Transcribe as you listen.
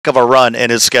of a run in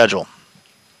his schedule.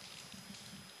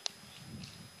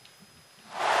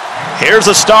 Here's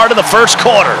the start of the first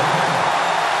quarter.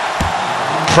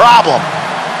 Problem.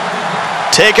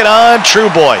 Taking on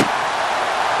Trueboy.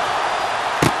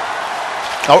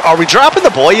 Are we dropping the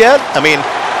boy yet? I mean,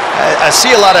 I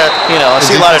see a lot of, I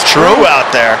see a lot of True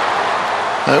out there.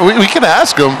 We can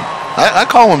ask him. I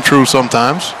call him True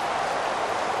sometimes.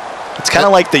 It's kind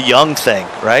of like the young thing,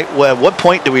 right? Well, at what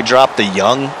point do we drop the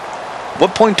young?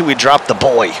 What point do we drop the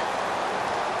boy?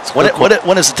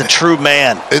 When is it the true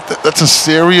man? That's a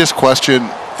serious question,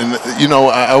 and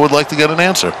I would like to get an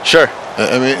answer. Sure.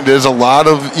 I mean, there's a lot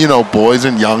of boys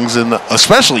and youngs,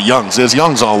 especially youngs. There's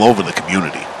youngs all over the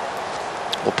community.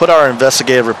 We'll put our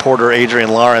investigative reporter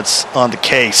Adrian Lawrence on the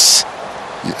case.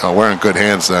 Yeah, we're in good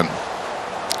hands then.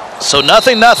 So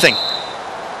nothing.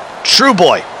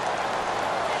 Trueboy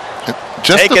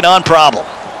taking on Problem.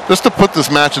 Just to put this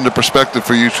match into perspective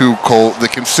for you two, Cole, the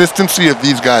consistency of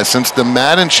these guys since the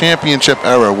Madden Championship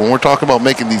era, when we're talking about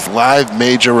making these live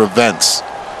major events,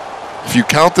 if you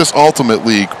count this Ultimate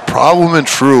League, Problem and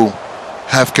True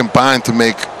have combined to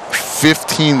make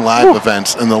 15 live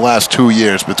events in the last 2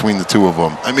 years between the two of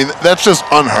them. I mean, that's just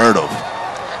unheard of.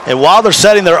 And while they're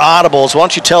setting their audibles, why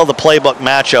don't you tell the playbook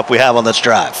matchup we have on this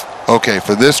drive? Okay,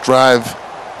 for this drive,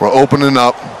 we're opening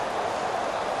up.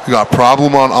 We got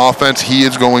Problem on offense. He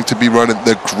is going to be running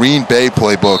the Green Bay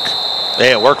playbook.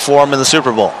 Hey, it worked for him in the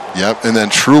Super Bowl. Yep, and then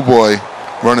Trueboy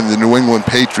running the New England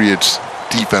Patriots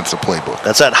defensive playbook.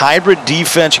 That's that hybrid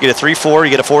defense. You get a 3-4,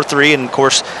 you get a 4-3, and of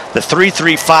course the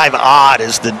 3-3-5 odd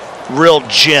is the real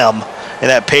gem in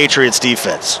that Patriots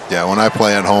defense. Yeah, when I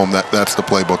play at home, that's the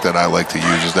playbook that I like to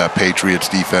use, is that Patriots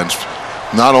defense.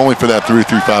 Not only for that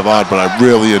 3-3-5 odd, but I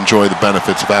really enjoy the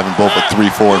benefits of having both a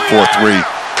 3-4 and 4-3.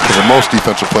 Because in most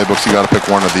defensive playbooks, you got to pick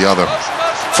one or the other.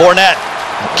 Fournette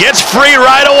gets free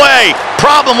right away.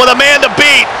 Problem with a man to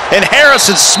beat. And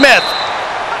Harrison Smith,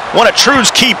 one of True's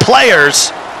key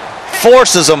players,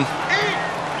 forces him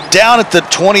down at the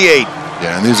 28.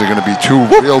 Yeah, and these are going to be two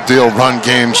real deal run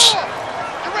games.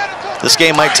 This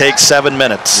game might take 7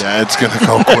 minutes. Yeah, it's going to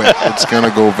go quick. It's going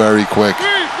to go very quick.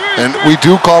 And we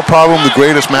do call Problem the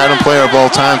greatest Madden player of all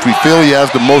time. We feel he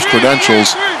has the most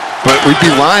credentials. But we'd be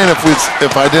lying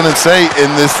if I didn't say in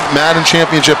this Madden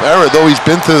Championship era, though he's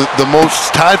been to the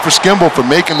most, tied for Skimble for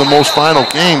making the most final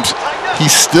games,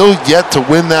 he's still yet to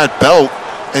win that belt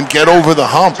and get over the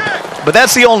hump. But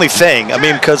that's the only thing. I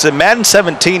mean, because in Madden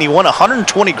 17, he won 120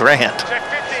 grand.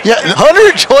 Yeah,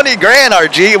 120 grand,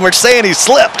 RG, and we're saying he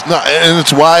slipped. No, and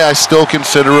it's why I still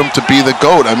consider him to be the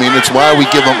GOAT. I mean, it's why we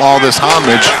give him all this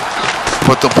homage.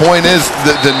 But the point is,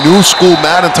 the new school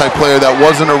Madden type player that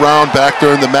wasn't around back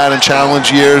during the Madden Challenge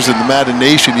years and the Madden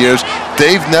Nation years,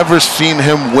 they've never seen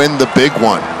him win the big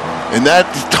one. And that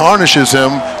tarnishes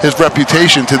him, his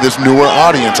reputation to this newer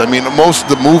audience. I mean, most of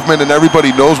the movement and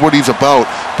everybody knows what he's about.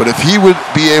 But if he would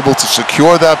be able to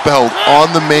secure that belt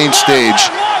on the main stage,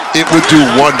 it would do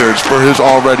wonders for his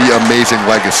already amazing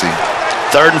legacy.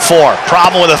 3rd and 4.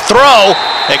 Problem with a throw,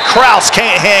 and Kraus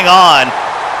can't hang on.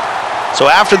 So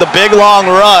after the big, long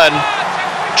run,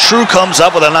 True comes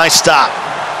up with a nice stop.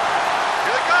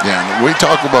 Yeah, and we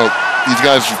talk about these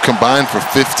guys who've combined for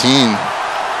 15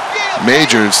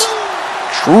 majors.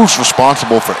 True's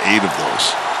responsible for 8 of those.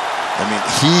 I mean,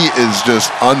 he is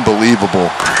just unbelievable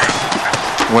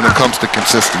when it comes to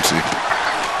consistency.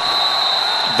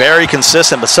 Very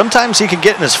consistent, but sometimes he can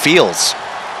get in his feels.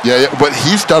 Yeah, but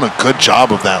he's done a good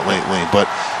job of that lately. But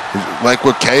like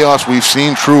with Chaos, we've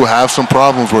seen True have some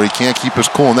problems where he can't keep his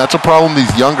cool, and that's a problem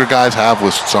these younger guys have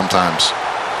with sometimes.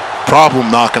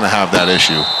 Problem not going to have that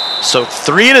issue. So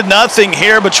 3-0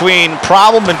 here between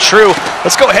Problem and True.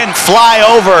 Let's go ahead and fly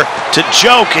over to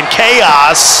Joke and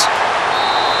Chaos.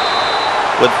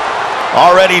 With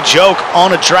already Joke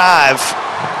on a drive,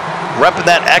 repping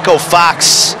that Echo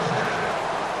Fox.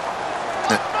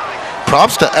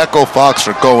 Props to Echo Fox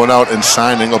for going out and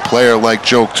signing a player like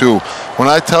Joke too. When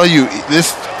I tell you,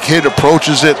 this kid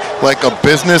approaches it like a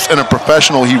business and a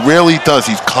professional. He really does.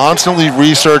 He's constantly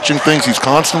researching things. He's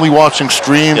constantly watching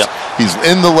streams. Yep. He's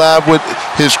in the lab with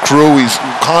his crew. He's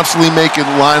constantly making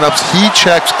lineups. He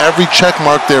checks every check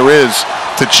mark there is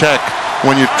to check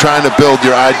when you're trying to build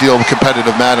your ideal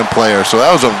competitive Madden player. So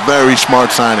that was a very smart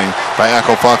signing by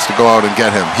Echo Fox to go out and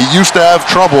get him. He used to have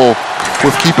trouble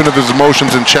with keeping of his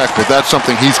emotions in check, but that's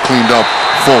something he's cleaned up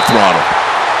full throttle.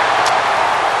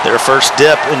 Their first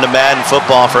dip into Madden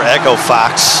football for Echo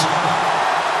Fox.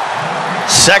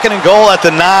 2nd and goal at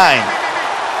the 9.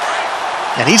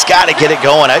 And he's got to get it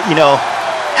going.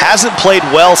 Hasn't played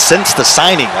well since the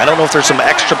signing. I don't know if there's some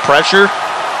extra pressure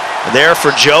there for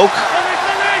Joke,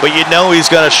 but you know he's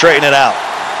going to straighten it out.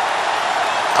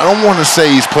 I don't want to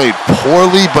say he's played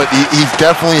poorly, but he's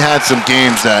definitely had some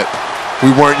games that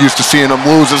we weren't used to seeing him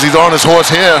lose as he's on his horse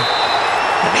here.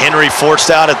 And Henry forced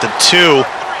out at the 2.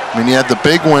 I mean, he had the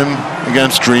big win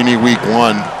against Drini week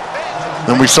 1.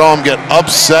 Then we saw him get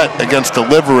upset against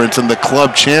Deliverance in the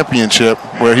club championship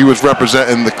where he was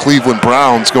representing the Cleveland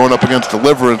Browns going up against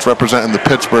Deliverance representing the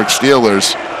Pittsburgh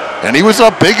Steelers. And he was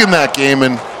up big in that game,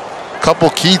 and a couple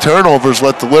key turnovers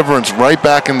let Deliverance right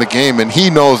back in the game, and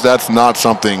he knows that's not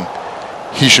something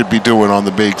he should be doing on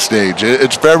the big stage.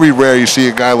 It's very rare you see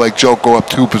a guy like Joe go up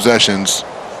 2 possessions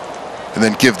and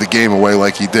then give the game away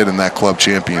like he did in that club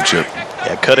championship.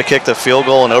 Yeah, could have kicked a field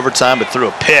goal in overtime, but threw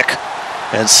a pick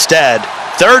instead.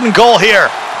 3rd and goal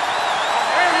here.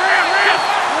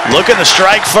 Looking to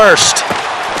strike first.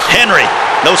 Henry,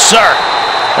 no sir.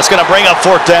 That's going to bring up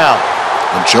 4th down.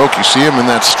 And Joke, you see him in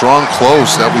that strong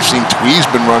close that we've seen Twee's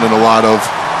been running a lot of.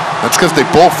 That's because they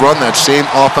both run that same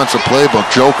offensive playbook.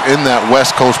 Joke in that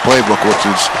West Coast playbook, which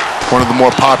is one of the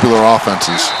more popular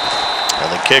offenses.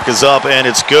 And the kick is up, and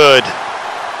it's good.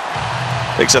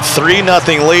 Takes a 3-0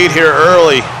 lead here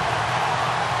early.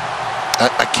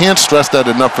 I can't stress that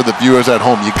enough for the viewers at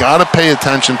home. You got to pay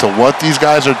attention to what these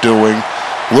guys are doing.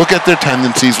 Look at their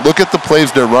tendencies. Look at the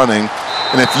plays they're running.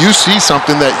 And if you see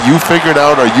something that you figured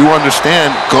out or you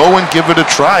understand, go and give it a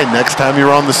try next time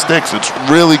you're on the sticks. It's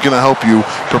really going to help you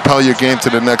propel your game to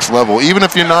the next level. Even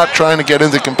if you're not trying to get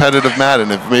into competitive Madden,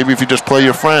 maybe if you just play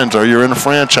your friends or you're in a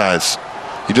franchise,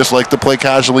 you just like to play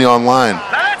casually online.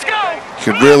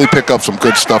 You could really pick up some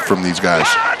good stuff from these guys.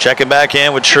 Checking back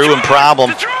in with True and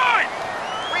Problem.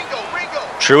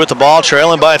 True with the ball,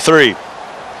 trailing by 3.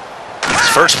 His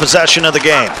first possession of the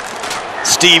game.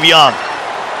 Steve Young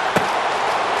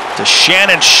to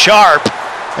Shannon Sharp,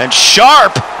 and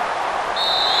Sharp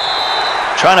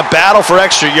trying to battle for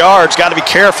extra yards. Got to be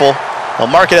careful. They'll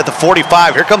mark it at the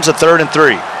 45. Here comes a 3rd and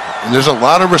 3. And there's a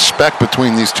lot of respect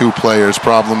between these 2 players,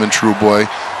 Problem and Trueboy.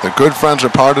 They're good friends, they're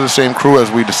part of the same crew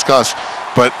as we discussed.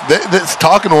 But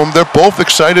talking to them, they're both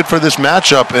excited for this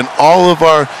matchup. In all of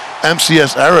our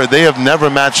MCS era, they have never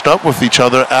matched up with each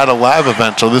other at a live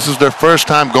event. So this is their first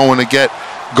time going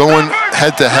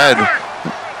head to head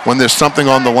when there's something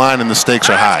on the line and the stakes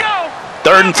are high.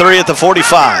 3rd and 3 at the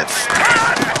 45.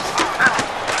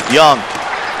 Young.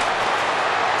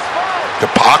 The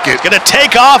pocket. Going to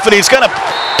take off, and he's going to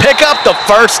pick up the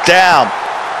 1st down.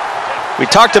 We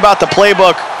talked about the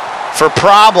playbook for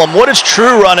Problem. What is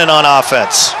True running on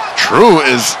offense? True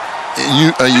is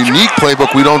a unique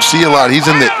playbook we don't see a lot. He's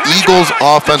in the Eagles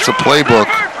offensive playbook.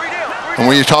 And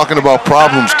when you're talking about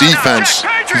Problem's defense,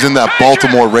 he's in that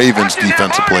Baltimore Ravens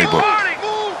defensive playbook.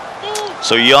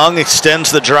 So Young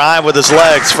extends the drive with his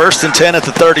legs. 1st and 10 at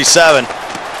the 37.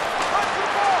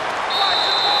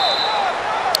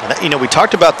 And, you know, we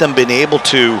talked about them being able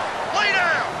to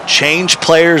change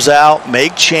players out,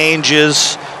 make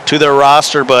changes to their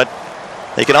roster, but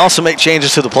they can also make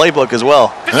changes to the playbook as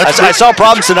well. I saw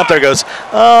Problem sitting up there goes,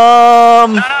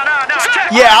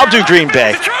 yeah, I'll do Green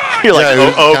Bay. You're like, okay.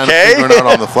 Kind of figuring out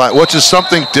on the fly, which is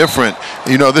something different.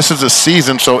 You know, this is a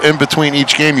season, so in between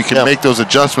each game you can make those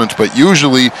adjustments. But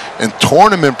usually in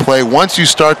tournament play, once you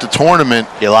start the tournament,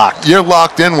 you're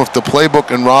locked in with the playbook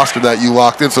and roster that you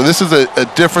locked in. So this is a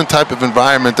different type of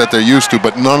environment that they're used to,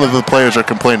 but none of the players are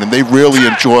complaining. They really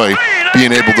enjoy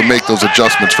being able to make those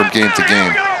adjustments from game to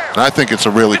game. And I think it's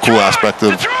a really cool aspect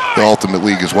of the Ultimate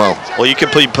League as well. Well, you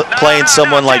could be playing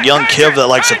someone like Young Kiv that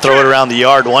likes to throw it around the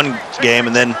yard one game,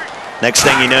 and then next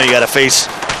thing you know, you got to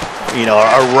face, you know,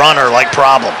 a runner like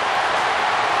Problem.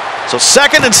 So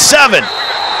 2nd and 7.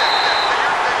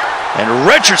 And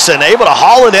Richardson able to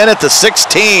haul it in at the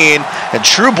 16, and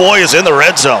Trueboy is in the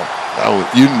red zone. Oh,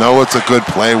 you know it's a good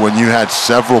play when you had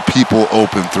several people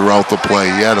open throughout the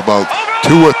play. He had about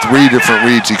 2 or 3 different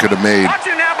reads he could have made.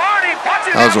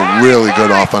 That was a really good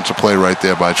offensive play right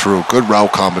there by True. Good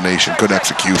route combination, good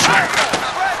execution.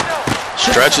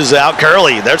 Stretches out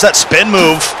Curley. There's that spin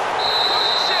move.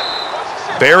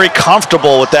 Very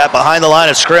comfortable with that behind the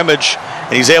line of scrimmage,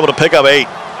 and he's able to pick up 8.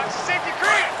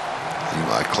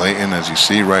 Eli Clayton, as you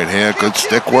see right here, good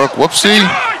stick work. Whoopsie.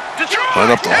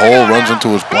 Right up the hole, runs into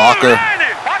his blocker.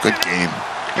 Good game.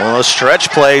 One of those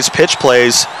stretch plays, pitch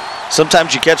plays,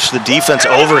 sometimes you catch the defense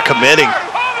over-committing.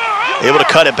 Able to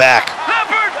cut it back.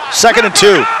 2nd and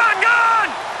 2.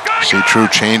 See True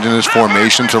changing his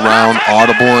formations around,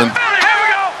 audibling.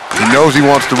 He knows he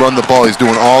wants to run the ball. He's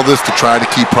doing all this to try to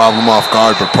keep Problem off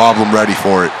guard, but Problem ready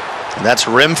for it. And that's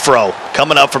Renfro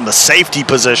coming up from the safety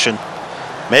position,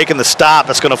 making the stop.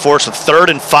 That's going to force a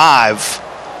 3rd and 5.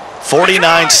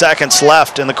 49 seconds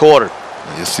left in the quarter.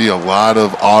 You see a lot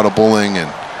of audibling, and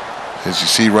as you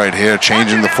see right here,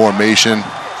 changing the formation.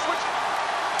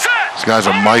 These guys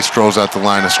are maestros at the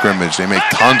line of scrimmage. They make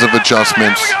tons of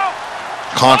adjustments,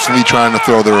 constantly trying to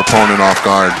throw their opponent off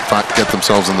guard, get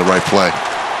themselves in the right play.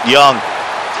 Young,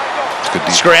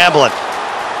 scrambling,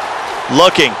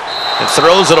 looking, and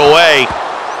throws it away.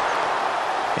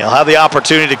 He'll have the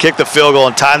opportunity to kick the field goal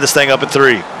and time this thing up at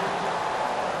 3. Yeah,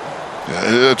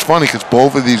 it's funny because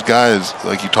both of these guys,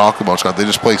 like you talked about, Scott, they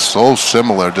just play so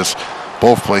similar. Just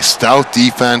both play stout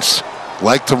defense,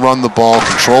 like to run the ball,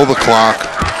 control the clock.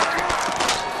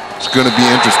 It's going to be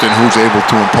interesting who's able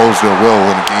to impose their will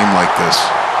in a game like this.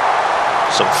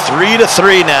 So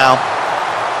 3-3 now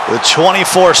with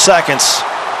 24 seconds.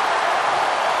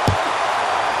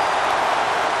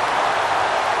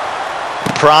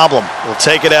 Problem. We'll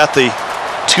take it at the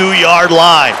 2-yard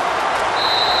line.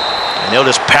 And he'll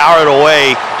just power it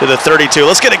away to the 32.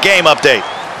 Let's get a game update.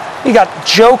 You got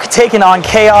G.O.A.T taking on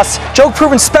Chaos. G.O.A.T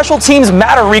proving special teams.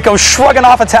 Madarico shrugging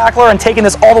off a tackler and taking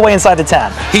this all the way inside the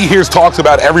 10. He hears talks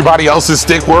about everybody else's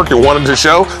stick work and wanted to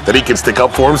show that he can stick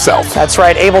up for himself. That's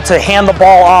right, able to hand the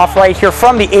ball off right here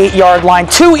from the 8-yard line.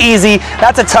 Too easy.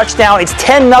 That's a touchdown. It's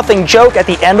 10-0 G.O.A.T at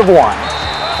the end of 1.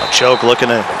 G.O.A.T looking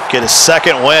to get his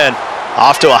second win.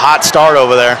 Off to a hot start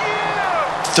over there.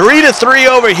 3-3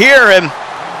 over here, and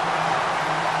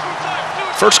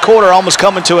first quarter almost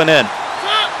coming to an end.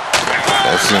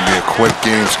 That's going to be a quick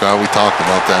game, Scott. We talked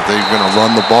about that. They're going to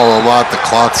run the ball a lot. The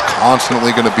clock's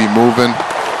constantly going to be moving.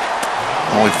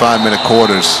 Only 5-minute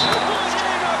quarters.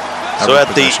 So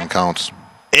at the counts.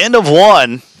 End of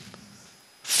 1,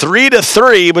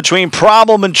 3-3 between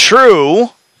Problem and True.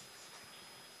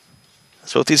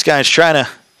 So with these guys trying to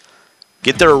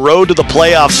get their road to the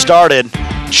playoffs started.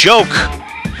 G.O.A.T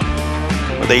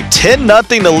with a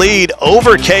 10-0 lead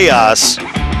over Chaos.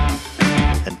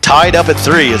 And tied up at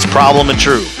 3 is Problem and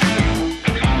True.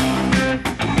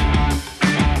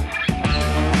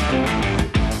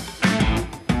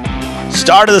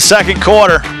 Start of the second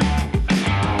quarter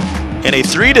in a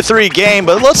 3-3 game,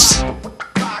 but let's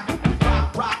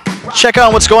check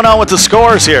on what's going on with the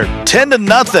scores here.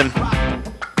 10-0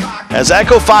 as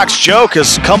Echo Fox G.O.A.T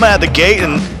is coming out the gate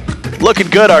and looking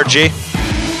good, RG.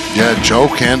 Yeah,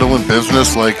 G.O.A.T handling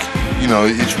business like, you know,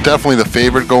 he's definitely the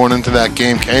favorite going into that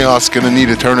game. Chaos going to need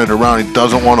to turn it around. He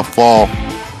doesn't want to fall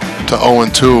to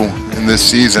 0-2 in this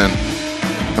season.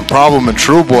 And Problem and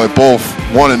Trueboy both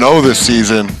 1-0 this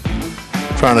season.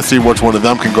 Trying to see which one of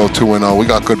them can go 2-0. We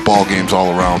got good ball games all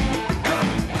around.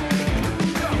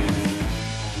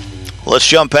 Let's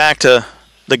jump back to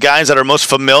the guys that are most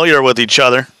familiar with each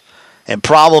other. And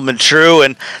Problem and True.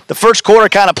 And the first quarter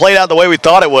kind of played out the way we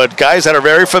thought it would. Guys that are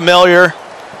very familiar,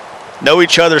 know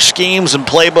each other's schemes and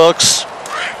playbooks.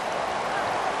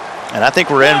 And I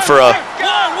think we're in for a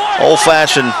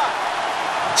old-fashioned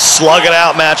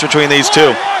slug-it-out match between these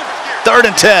two. 3rd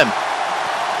and 10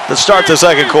 to start the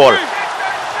second quarter.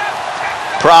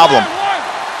 Problem.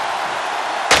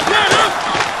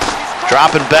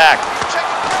 Dropping back.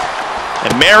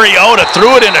 And Mariota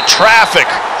threw it into traffic.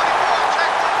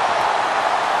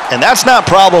 And that's not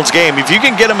Problem's game. If you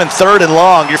can get him in 3rd and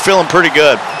long, you're feeling pretty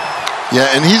good. Yeah,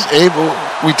 and he's able,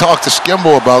 we talked to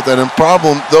Skimbo about that, and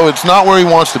Problem, though it's not where he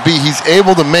wants to be, he's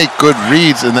able to make good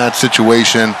reads in that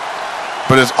situation,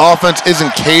 but his offense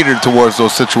isn't catered towards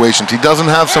those situations. He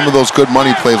doesn't have some of those good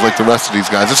money plays like the rest of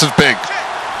these guys. This is big.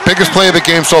 Biggest play of the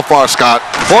game so far, Scott.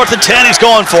 4th and 10, he's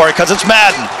going for it because it's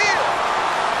Madden.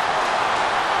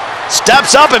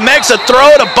 Steps up and makes a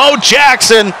throw to Bo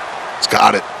Jackson. He's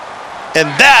got it. And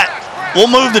that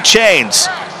will move the chains.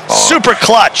 Super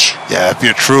clutch. Yeah, if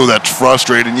you're True, that's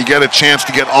frustrating. You get a chance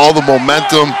to get all the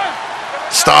momentum,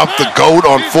 stop the GOAT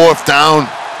on 4th down.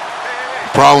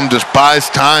 Problem just buys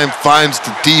time, finds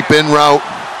the deep in route.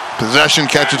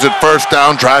 Possession catches it 1st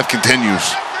down, drive continues.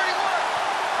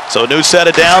 So a new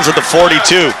set of downs at the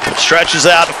 42. Stretches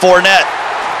out to Fournette.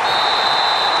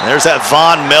 And there's that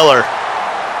Von Miller.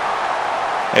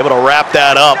 Able to wrap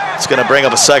that up. It's going to bring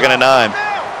up a 2nd and 9.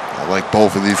 I like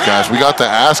both of these guys. We got to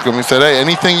ask him. He said, hey,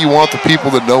 anything you want the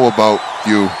people to know about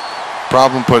you.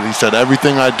 Problem put, he said,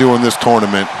 everything I do in this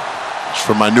tournament is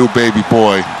for my new baby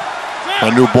boy, my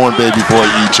newborn baby boy,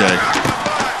 EJ.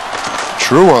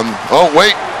 True on, oh,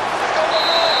 wait.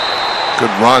 Good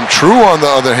run. True on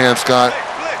the other hand, Scott,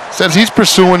 says he's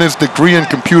pursuing his degree in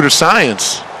computer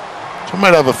science. So we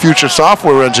might have a future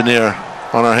software engineer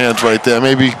on our hands right there.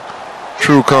 Maybe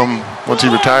True come, once he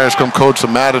retires, come coach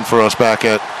some Madden for us back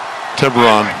at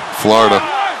Tiburon, Florida.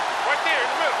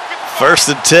 1st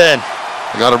and 10.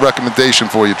 I got a recommendation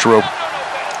for you, True.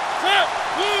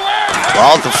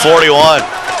 Ball at the 41.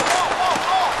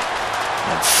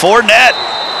 And Fournette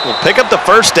will pick up the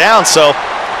 1st down, so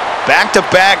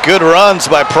back-to-back good runs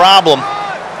by Problem.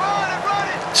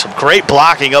 Some great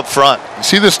blocking up front. You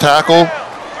see this tackle?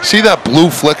 See that blue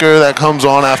flicker that comes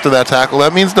on after that tackle?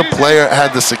 That means the player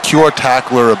had the secure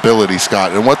tackler ability,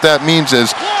 Scott. And what that means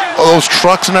is those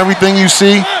trucks and everything you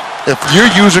see, if you're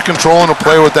user controlling a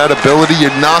player with that ability, you're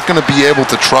not going to be able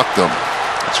to truck them.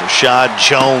 That's Rashad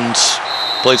Jones,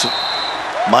 plays with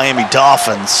Miami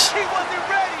Dolphins.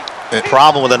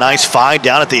 Problem with a nice find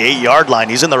down at the 8-yard line.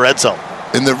 He's in the red zone.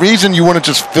 And the reason you want to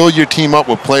just fill your team up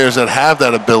with players that have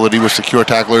that ability with secure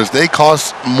tacklers, they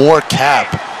cost more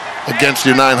cap against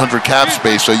your 900 cap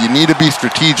space. So you need to be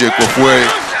strategic with where,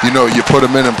 you put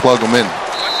them in and plug them in.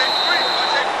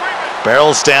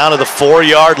 Barrels down to the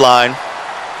 4-yard line.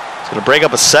 It's going to break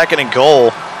up a 2nd and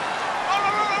goal.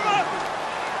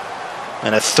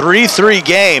 And a 3-3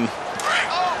 game.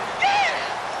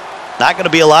 Not going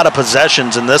to be a lot of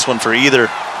possessions in this one for either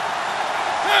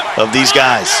of these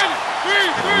guys.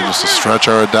 Just a stretch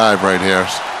or a dive right here.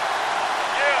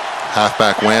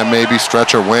 Halfback wham maybe,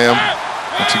 stretch or wham.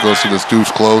 Once he goes to this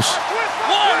deuce close.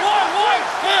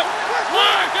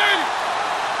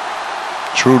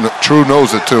 True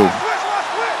knows it too.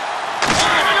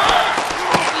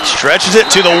 Stretches it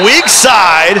to the weak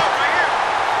side.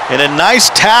 And a nice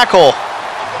tackle.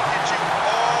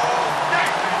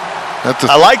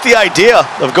 I like the idea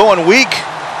of going weak.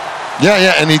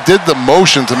 Yeah, and he did the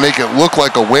motion to make it look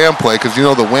like a wham play because,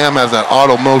 the wham has that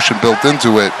auto motion built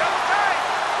into it.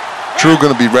 True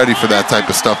going to be ready for that type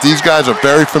of stuff. These guys are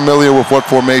very familiar with what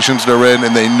formations they're in,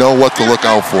 and they know what to look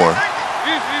out for.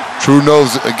 True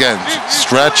knows, again,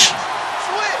 stretch,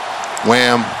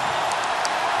 wham,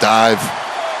 dive.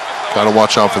 Got to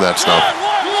watch out for that stuff.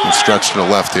 And stretch to the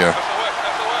left here.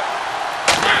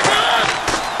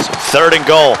 So 3rd and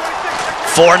goal.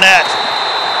 Fournette.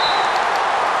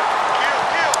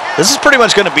 This is pretty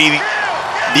much going to be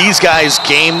these guys'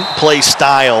 gameplay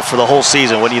style for the whole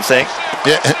season. What do you think?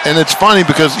 Yeah, and it's funny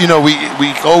because,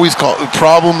 we always call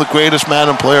Problem the greatest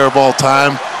Madden player of all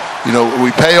time.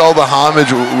 We pay all the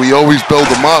homage. We always build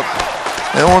them up.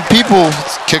 And when people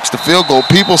kicks the field goal,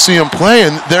 people see him play,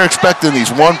 and they're expecting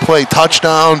these one-play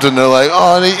touchdowns, and they're like,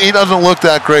 oh, he doesn't look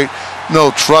that great.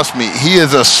 No, trust me, he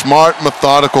is a smart,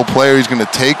 methodical player. He's going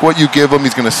to take what you give him.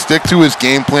 He's going to stick to his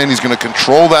game plan. He's going to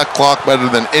control that clock better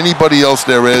than anybody else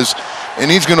there is,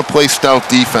 and he's going to play stout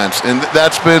defense. And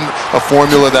that's been a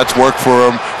formula that's worked for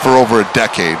him for over a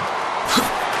decade.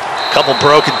 Couple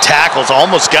broken tackles,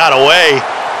 almost got away.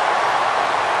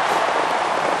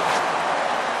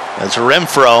 That's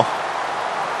Renfro.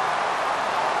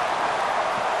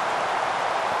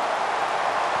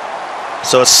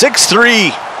 So a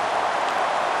 6-3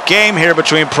 game here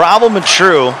between Problem and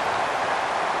True.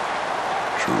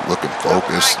 True looking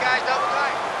focused.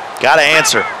 Got to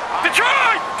answer. Detroit!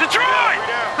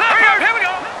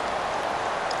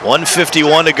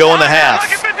 1:51 to go in the half.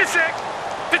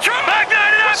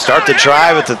 Start the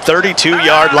drive at the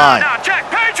 32-yard line.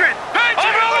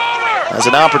 Has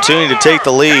an opportunity to take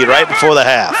the lead right before the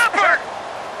half.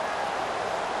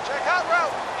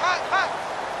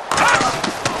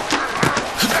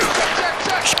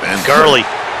 Gurley.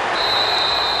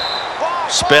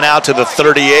 Spin out to the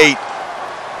 38.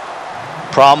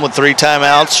 Problem with 3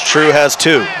 timeouts. True has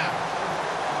 2.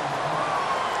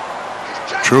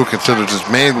 True considers his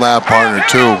main lab partner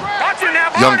too.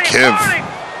 Young Kiv.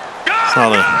 It's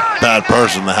not a bad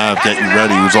person to have get you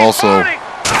ready, who's also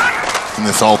in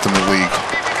this Ultimate League.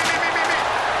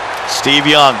 Steve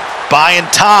Young buying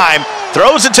time,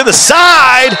 throws it to the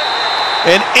side,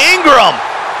 and Ingram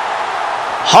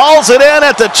hauls it in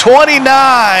at the 29.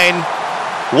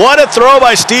 What a throw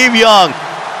by Steve Young.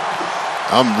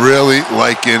 I'm really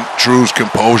liking True's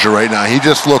composure right now. He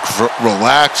just looks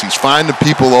relaxed. He's finding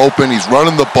people open. He's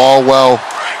running the ball well.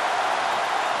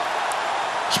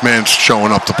 This man's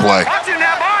showing up to play.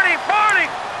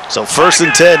 So 1st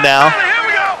and 10 now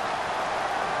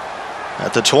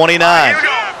at the 29.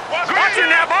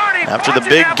 After the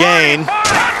big gain,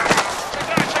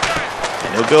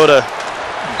 and he'll go to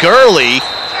Gurley.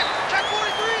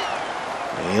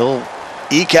 And he'll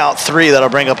eke out 3. That'll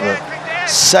bring up a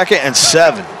 2nd and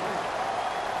 7.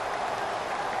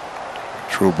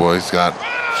 Trueboy,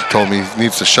 he told me he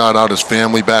needs to shout out his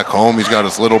family back home. He's got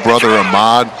his little brother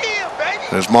Ahmad,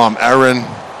 and his mom Erin,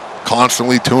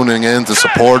 constantly tuning in to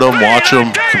support him, watch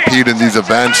him compete in these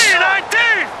events.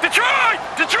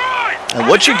 And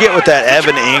what you get with that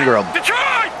Evan Ingram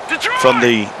from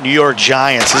the New York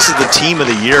Giants, this is the Team of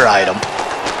the Year item,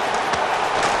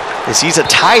 is he's a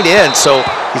tight end, so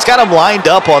he's got him lined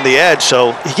up on the edge,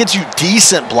 so he gets you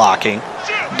decent blocking.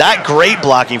 Not great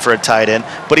blocking for a tight end,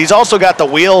 but he's also got the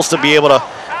wheels to be able to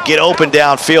get open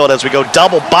downfield as we go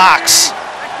double box.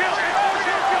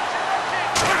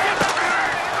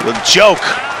 with G.O.A.T.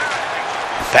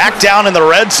 back down in the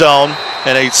red zone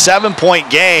in a 7-point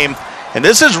game. And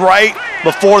this is right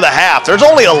before the half. There's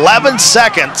only 11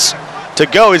 seconds to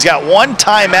go. He's got one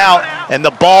timeout and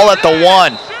the ball at the 1.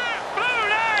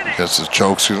 I guess it's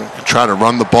G.O.A.T's going to try to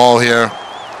run the ball here.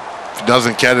 If he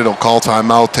doesn't get it, he'll call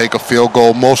timeout, take a field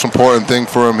goal. Most important thing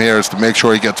for him here is to make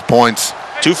sure he gets points.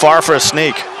 Too far for a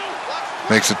sneak.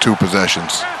 Makes it 2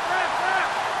 possessions.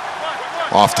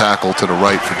 Off tackle to the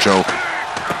right for G.O.A.T.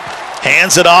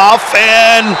 Hands it off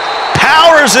and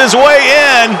powers his way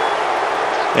in.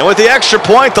 And with the extra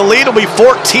point, the lead will be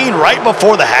 14 right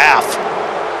before the half.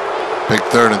 Big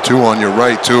 3rd and 2 on your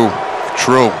right, too.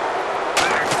 True.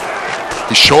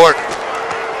 He's short.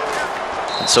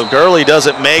 And so Gurley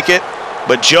doesn't make it,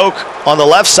 but G.O.A.T. on the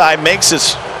left side makes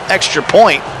his extra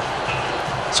point.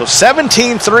 So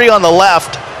 17-3 on the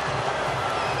left.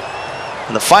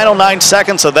 In the final 9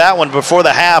 seconds of that one before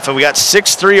the half, and we got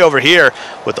 6-3 over here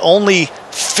with only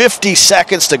 50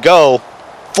 seconds to go.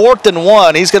 4th and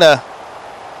 1. He's going to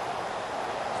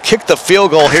kick the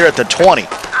field goal here at the 20.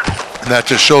 And that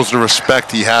just shows the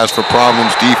respect he has for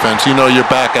Problem's defense. You know, you're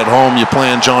back at home, you're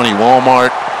playing Johnny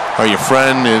Walmart, or your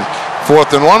friend is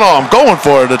 4th and 1. Oh, I'm going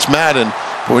for it. It's Madden.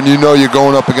 But when you know you're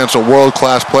going up against a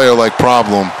world-class player like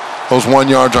Problem, those 1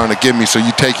 yards aren't a gimme, so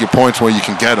you take your points where you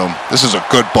can get them. This is a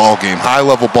good ball game,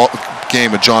 high-level ball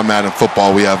game of John Madden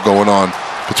football we have going on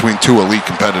between 2 elite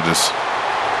competitors.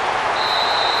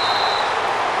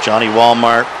 Johnny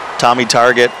Walmart, Tommy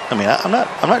Target. I mean, I'm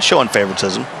not showing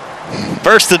favoritism.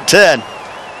 1st and 10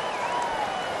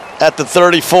 at the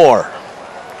 34.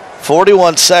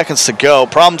 41 seconds to go.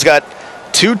 Problem's got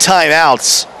 2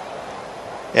 timeouts,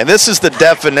 and this is the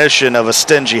definition of a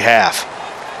stingy half.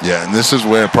 Yeah, and this is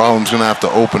where Problem's going to have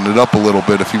to open it up a little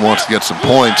bit if he wants to get some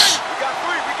points.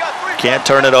 Can't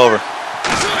turn it over.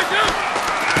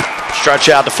 Stretch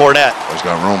out to Fournette. He's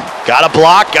got room. Got a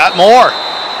block, got more.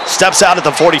 Steps out at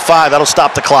the 45. That'll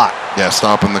stop the clock. Yeah,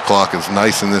 stopping the clock is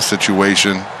nice in this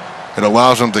situation. It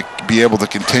allows him to be able to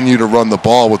continue to run the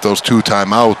ball with those 2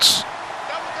 timeouts.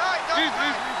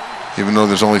 Even though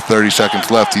there's only 30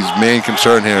 seconds left, his main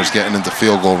concern here is getting into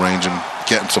field goal range and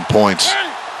getting some points.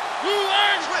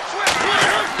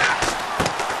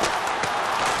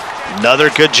 Another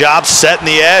good job setting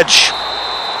the edge.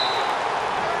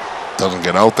 Doesn't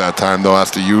get out that time, though. Has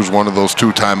to use one of those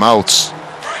 2 timeouts.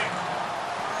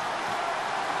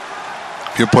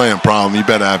 If you're playing Problem, you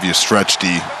better have your stretch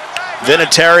D.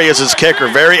 Vinatieri is his kicker.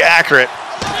 Very accurate.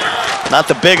 Not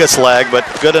the biggest leg, but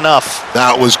good enough.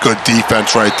 That was good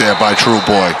defense right there by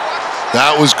Trueboy.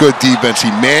 That was good defense.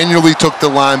 He manually took the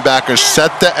linebacker,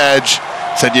 set the edge,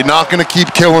 said, you're not going to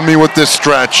keep killing me with this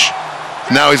stretch.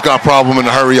 Now he's got a Problem in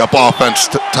a hurry-up offense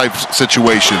type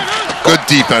situation. Good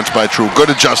defense by True. Good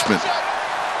adjustment.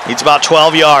 Needs about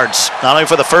 12 yards, not only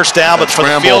for the first down, but for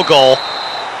the field goal.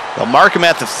 They'll mark him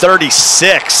at the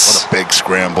 36. What a big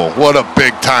scramble. What a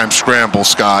big-time scramble,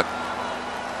 Scott.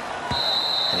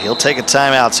 And he'll take a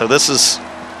timeout, so this is...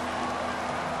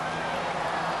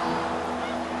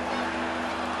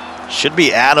 should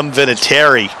be Adam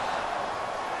Vinatieri.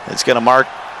 It's going to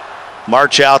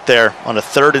march out there on a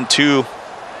 3rd and 2.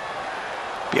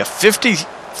 Be a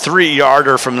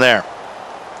 53-yarder from there.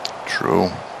 True.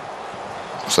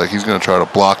 Looks like he's going to try to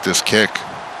block this kick.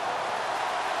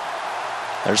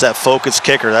 There's that focus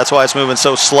kicker. That's why it's moving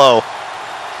so slow.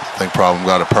 I think Problem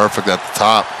got it perfect at the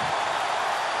top.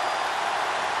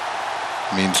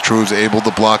 Means True's able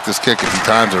to block this kick if he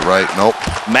times it right. Nope.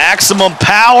 Maximum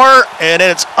power, and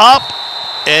it's up,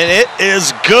 and it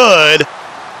is good.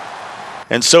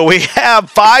 And so we have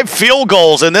 5 field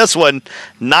goals in this one,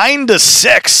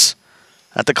 9-6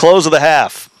 at the close of the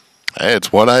half. Hey,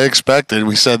 it's what I expected.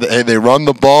 We said that, hey, they run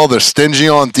the ball. They're stingy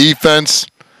on defense.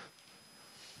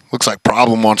 Looks like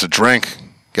Problem wants a drink.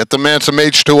 Get the man some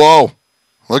H2O.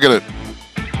 Look at it.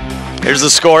 Here's the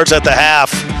scores at the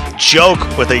half.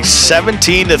 G.O.A.T. with a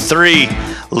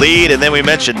 17-3 lead, and then we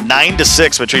mentioned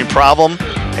 9-6 between Problem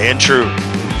and True.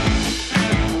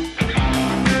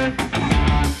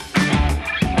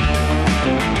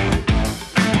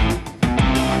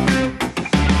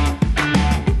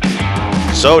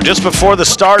 So just before the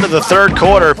start of the 3rd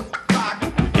quarter,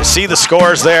 you see the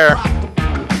scores there.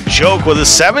 G.O.A.T. with a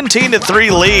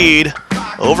 17-3 lead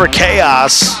over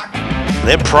Chaos.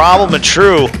 Then Problem and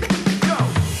True.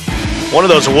 One of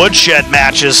those woodshed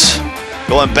matches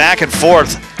going back and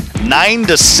forth.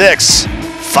 9-6.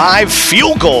 5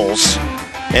 field goals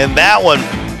in that one.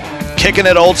 Kicking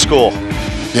it old school.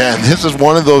 Yeah, and this is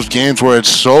one of those games where it's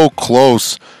so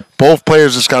close. Both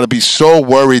players just got to be so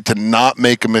worried to not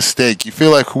make a mistake. You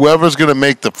feel like whoever's going to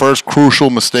make the first crucial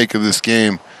mistake of this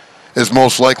game is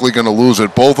most likely going to lose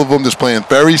it. Both of them just playing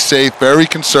very safe, very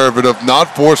conservative,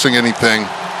 not forcing anything.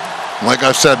 Like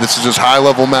I said, this is just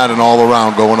high-level Madden all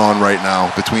around going on right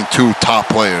now between two top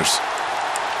players.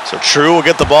 So True will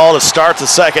get the ball to start the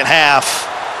second half.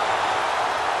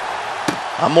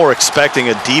 I'm more expecting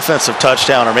a defensive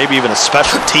touchdown or maybe even a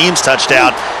special teams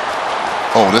touchdown.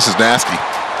 Oh, this is nasty.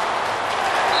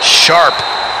 Sharp.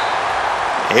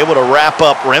 Able to wrap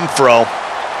up Renfro.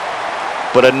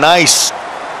 But a nice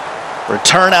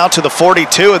return out to the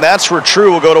 42, and that's where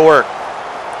True will go to work.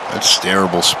 That's a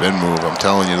steerable spin move. I'm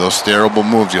telling you, those steerable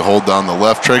moves, you hold down the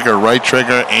left trigger, right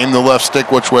trigger, aim the left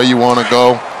stick which way you want to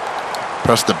go.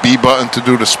 Press the B button to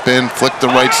do the spin, flick the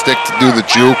right stick to do the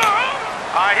juke.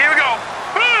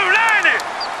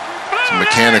 It's a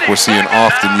mechanic we're seeing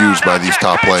often used by these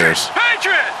top players.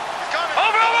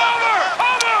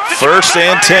 1st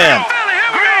and 10.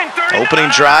 Opening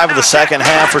drive of the second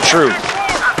half for True.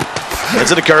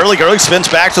 Is it a Gurley? Gurley spins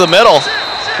back to the middle,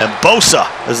 and Bosa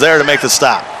is there to make the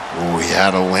stop. Ooh, he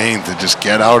had a lane to just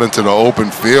get out into the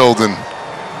open field and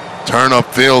turn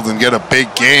upfield and get a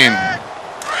big gain.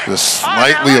 Just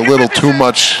slightly a little too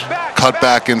much cut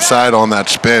back inside on that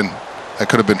spin. That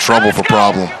could have been trouble for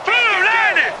Problem.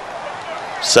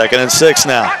 2nd and 6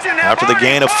 now, after the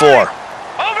gain of 4.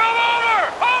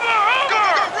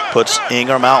 Puts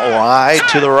Ingram out wide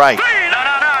to the right.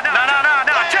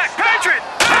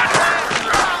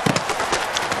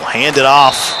 Will hand it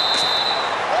off.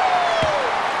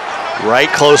 Right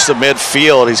close to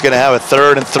midfield. He's going to have a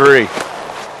 3rd and 3.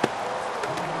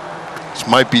 This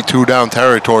might be 2-down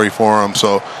territory for him,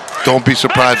 so don't be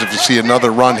surprised if you see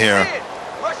another run here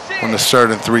on the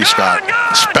 3rd and 3, Scott.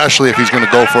 Especially if he's going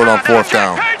to go for it on 4th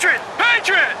down.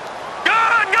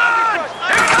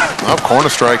 Oh, corner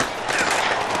strike.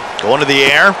 Going to the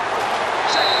air.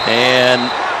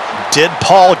 And did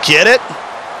Paul get it?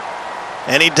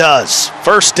 And he does.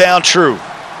 1st down, True.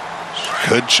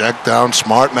 Good check down,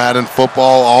 smart Madden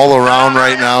football all around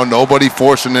right now. Nobody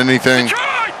forcing anything.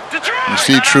 You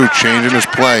see True changing his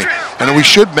play. And we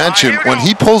should mention, when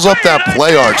he pulls up that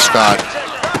play art, Scott,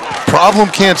 Problem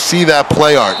can't see that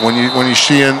play art when you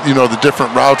see in, the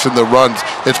different routes and the runs.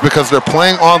 It's because they're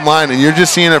playing online, and you're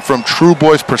just seeing it from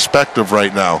Trueboy's perspective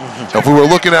right now. So if we were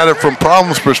looking at it from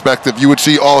Problem's perspective, you would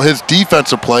see all his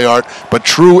defensive play art, but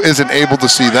True isn't able to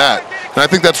see that. And I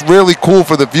think that's really cool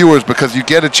for the viewers because you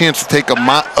get a chance to take a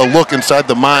look inside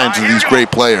the minds of these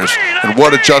great players and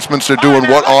what adjustments they're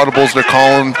doing, what audibles they're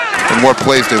calling, and what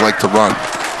plays they like to run.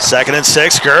 2nd and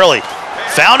 6, Gurley.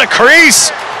 Found a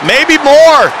crease, maybe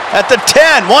more at the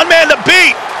 10. One man to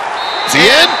beat. Is he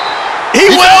in? He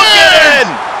will get in.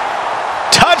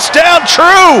 Touchdown,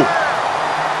 True.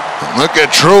 Look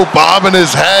at True bobbing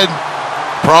his head.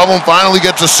 Problem finally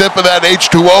gets a sip of that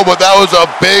H2O, but that was a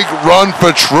big run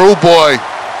for Trueboy.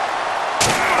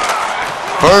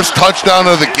 First touchdown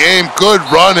of the game, good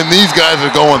run, and these guys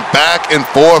are going back and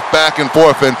forth.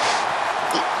 And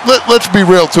let's be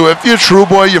real too. If you're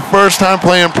Trueboy, your first time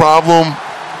playing Problem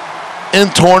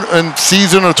in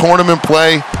season or tournament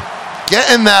play,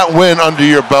 getting that win under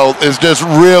your belt is just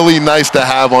really nice to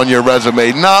have on your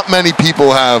resume. Not many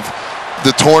people have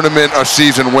the tournament or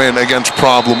season win against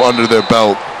Problem under their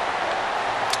belt.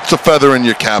 It's a feather in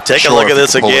your cap. Take a look at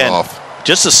this again.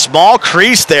 Just a small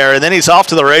crease there, and then he's off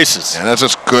to the races. And that's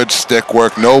just good stick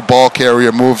work. No ball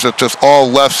carrier moves. It's just all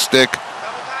left stick,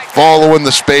 following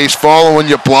the space, following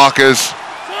your blockers.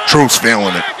 True's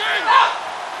feeling it.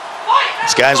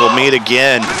 These guys will meet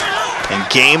again in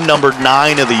game number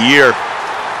 9 of the year.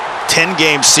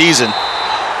 10-game season.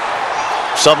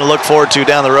 Something to look forward to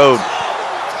down the road.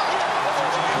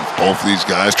 Both of these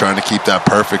guys trying to keep that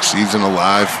perfect season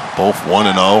alive. Both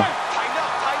 1-0.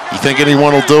 You think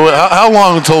anyone will do it? How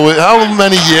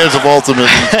many years of Ultimate?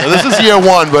 This is year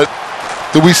 1, but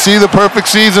do we see the perfect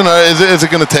season, or is it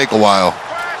going to take a while?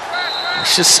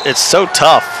 It's so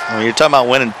tough. I mean, you're talking about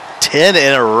winning 10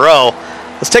 in a row.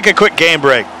 Let's take a quick game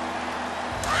break.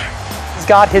 He's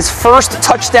got his first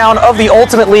touchdown of the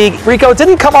Ultimate League. Rico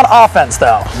didn't come on offense,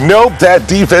 though. Nope, that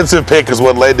defensive pick is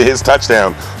what led to his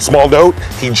touchdown. Small note,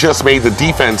 he just made the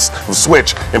defense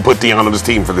switch and put Dion on his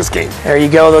team for this game. There you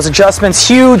go, those adjustments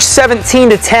huge.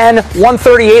 17-10,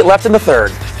 1:38 left in the 3rd.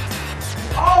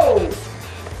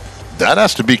 That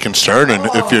has to be concerning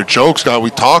if you're Joe, Scott.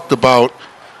 We talked about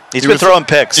He's been throwing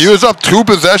picks. He was up 2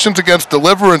 possessions against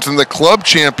Deliverance in the club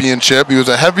championship. He was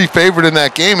a heavy favorite in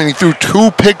that game, and he threw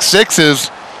 2 pick sixes,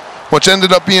 which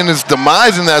ended up being his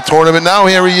demise in that tournament. Now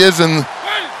here he is in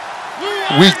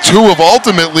week 2 of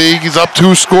Ultimate League. He's up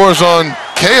 2 scores on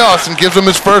Chaos and gives him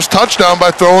his first touchdown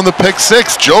by throwing the pick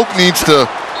 6. Joke needs to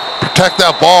protect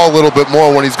that ball a little bit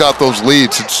more when he's got those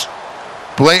leads.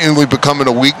 blatantly becoming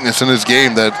a weakness in his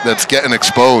game that's getting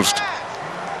exposed.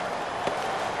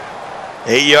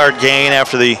 8-yard gain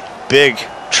after the big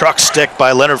truck stick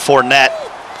by Leonard Fournette.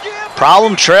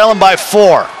 Problem trailing by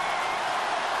 4.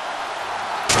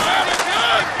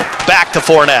 Back to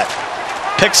Fournette.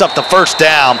 Picks up the first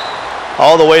down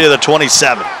all the way to the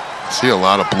 27. See a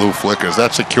lot of blue flickers.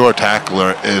 That secure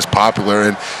tackler is popular,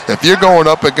 and if you're going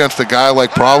up against a guy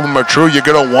like Problem or True, you're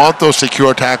going to want those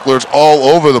secure tacklers all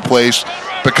over the place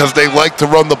because they like to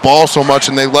run the ball so much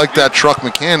and they like that truck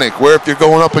mechanic, where if you're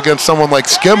going up against someone like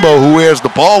Skimbo who wears the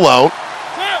ball out,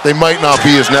 they might not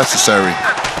be as necessary.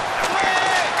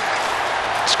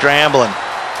 Scrambling.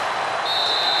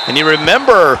 And you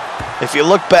remember, if you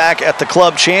look back at the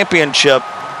club championship,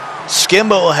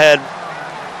 Skimbo had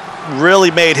really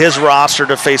made his roster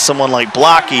to face someone like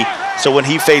Blocky. So when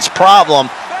he faced Problem,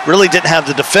 really didn't have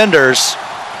the defenders,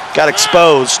 got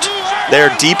exposed there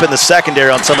deep in the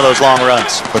secondary on some of those long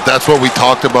runs. But that's what we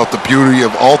talked about. The beauty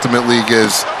of Ultimate League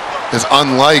is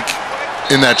unlike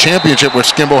in that championship where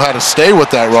Skimbo had to stay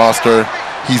with that roster,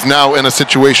 he's now in a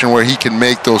situation where he can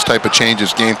make those type of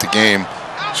changes game to game.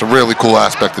 It's a really cool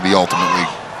aspect of the Ultimate League.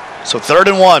 So 3rd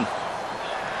and 1.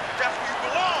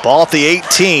 Ball at the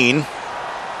 18.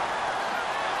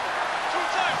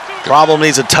 Problem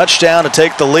needs a touchdown to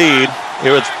take the lead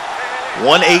here with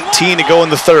 1:18 to go in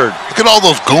the 3rd. Look at all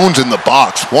those goons in the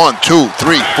box. 1, 2,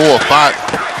 3, 4, 5.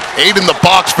 8 in the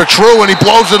box for True, and he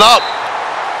blows it up.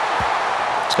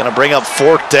 It's going to bring up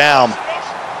 4th down.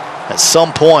 At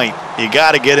some point, you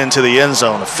got to get into the end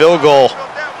zone. A field goal.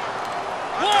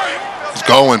 He's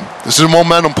going. This is a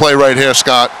momentum play right here,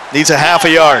 Scott. Needs a half a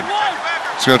yard.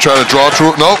 He's going to try to draw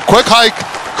True. No, quick hike.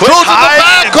 Quick True's in the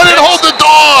back. Couldn't hold the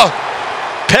door.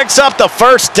 Picks up the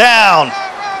first down.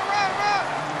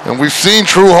 And we've seen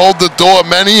True hold the door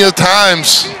many a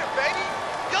times.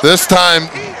 This time,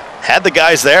 had the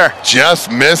guys there. Just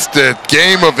missed it.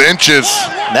 Game of inches.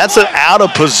 That's an out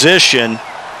of position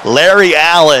Larry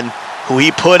Allen, who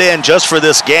he put in just for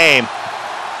this game.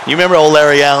 You remember old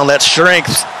Larry Allen, that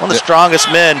strength, one of the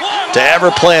strongest men to ever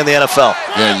play in the NFL.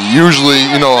 Yeah, usually,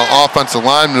 an offensive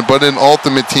lineman, but in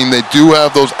Ultimate Team, they do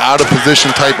have those out of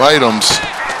position type items,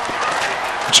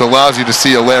 which allows you to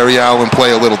see a Larry Allen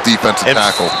play a little defensive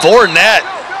tackle. Fournette.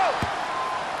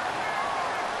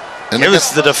 And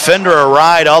gives the defender a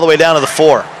ride all the way down to the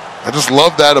 4. I just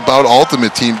love that about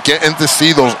Ultimate Team, getting to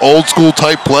see those old school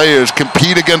type players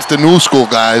compete against the new school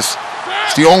guys.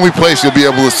 It's the only place you'll be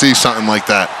able to see something like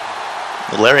that.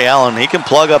 Larry Allen, he can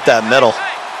plug up that middle.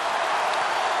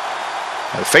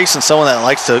 They're facing someone that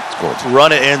likes to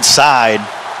run it inside.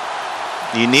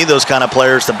 You need those kind of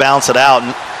players to bounce it out.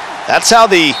 And that's how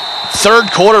the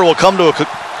 3rd quarter will come to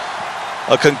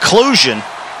a conclusion.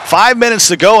 5 minutes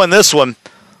to go in this one.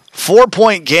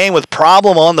 4-point game with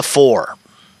Problem on the 4.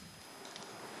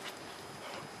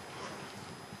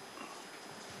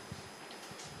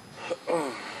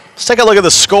 Let's take a look at the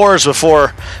scores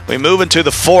before we move into the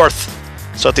 4th.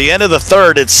 So at the end of the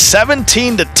 3rd, it's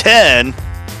 17-10.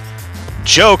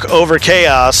 Joke over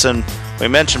Chaos, and we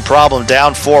mentioned Problem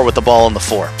down 4 with the ball on the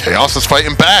 4. Chaos is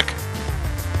fighting back.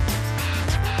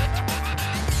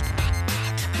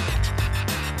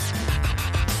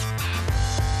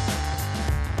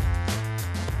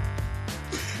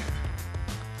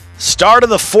 Start of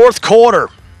the 4th quarter.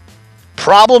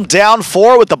 Problem down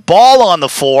 4 with the ball on the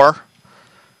 4.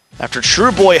 After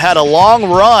Trueboy had a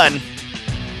long run.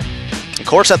 Of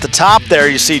course, at the top there,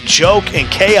 you see Joke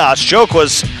and Chaos. Joke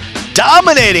was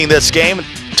dominating this game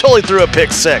until he threw a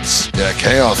pick 6. Yeah,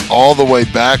 Chaos all the way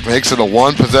back makes it a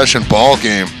 1-possession ball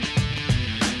game.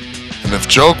 And if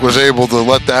Joke was able to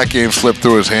let that game slip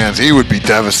through his hands, he would be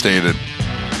devastated.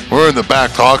 We're in the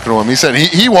back talking to him. He said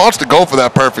he wants to go for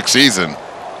that perfect season.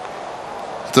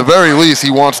 At the very least,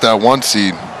 he wants that 1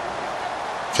 seed.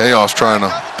 Chaos trying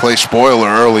to play spoiler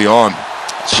early on.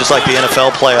 It's just like the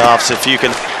NFL playoffs. If you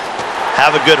can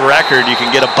have a good record, you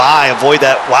can get a bye, avoid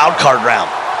that wild card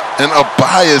round. And a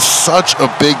bye is such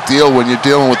a big deal when you're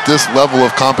dealing with this level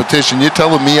of competition. You're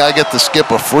telling me I get to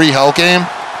skip a free hell game?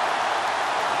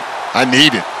 I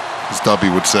need it, as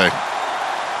Dubby would say.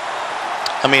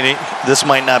 I mean, this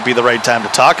might not be the right time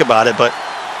to talk about it, but,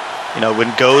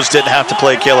 when Goes didn't have to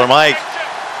play Killer Mike,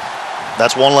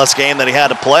 that's one less game that he had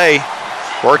to play.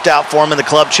 Worked out for him in the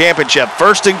club championship.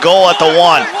 1st and goal at the 1.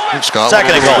 Scott,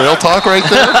 2nd and goal. Real talk right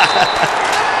there.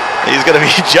 He's going to be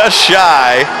just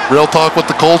shy. Real talk with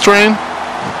the Coltrane.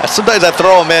 Sometimes I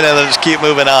throw him in and then just keep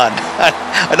moving on.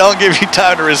 I don't give you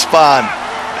time to respond.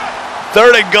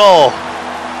 3rd and goal.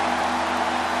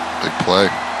 Big play.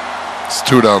 It's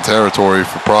 2-down territory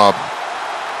for Prob.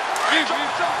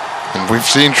 And we've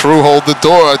seen True hold the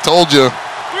door. I told you.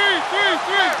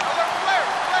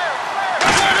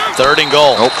 3rd and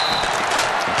goal. Nope.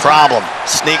 Problem.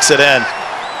 Sneaks it in.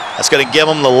 That's going to give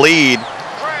them the lead.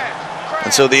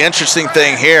 And so the interesting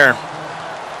thing here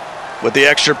with the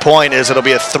extra point is it'll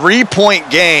be a 3-point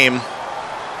game.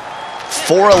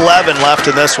 4:11 left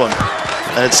in this one.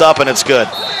 And it's up and it's good.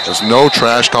 There's no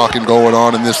trash talking going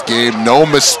on in this game. No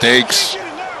mistakes.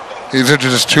 These are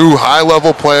just two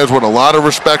high-level players with a lot of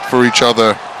respect for each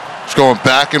other. Just going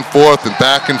back and forth and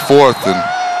back and forth. And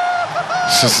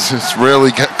it's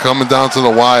really coming down to the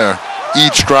wire.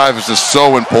 Each drive is just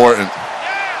so important.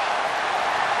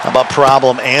 How about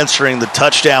Problem answering the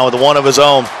touchdown with one of his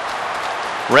own?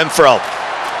 Renfro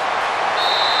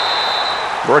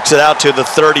works it out to the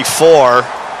 34.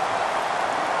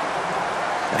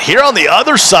 And here on the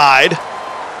other side,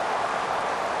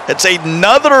 it's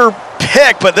another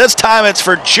pick, but this time it's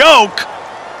for Joke.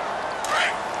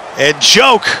 And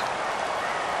Joke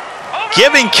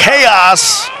giving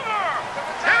Chaos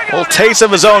a little taste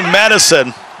of his own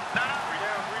medicine.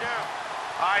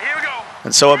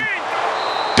 And so a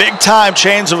big-time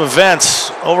change of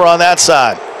events over on that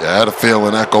side. Yeah, I had a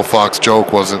feeling Echo Fox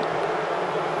Joke wasn't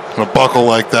going to buckle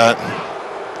like that.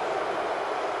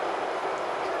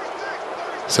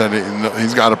 Said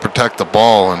he's got to protect the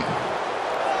ball, and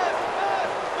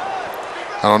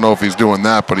I don't know if he's doing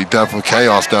that, but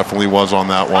Chaos definitely was on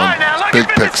that one. Big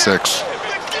pick 6.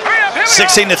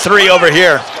 16-3 over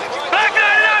here.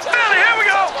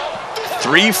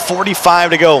 3:45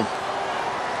 to go.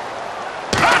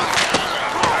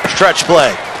 Stretch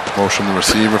play. Motion the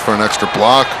receiver for an extra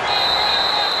block.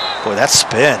 Boy, that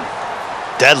spin.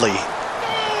 Deadly.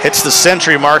 Hits the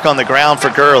century mark on the ground for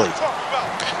Gurley.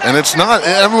 And it's not,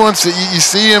 you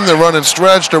see him, they're running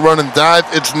stretch, they're running dive.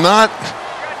 It's not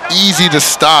easy to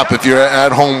stop if you're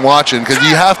at home watching, because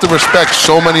you have to respect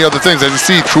so many other things. As you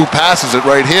see, True passes it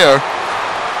right here.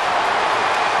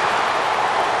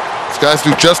 These guys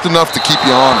do just enough to keep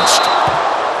you honest.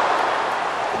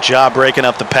 Good job breaking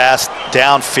up the pass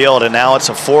downfield, and now it's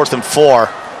a 4th and 4.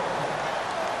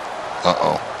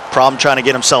 Uh-oh. Problem trying to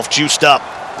get himself juiced up.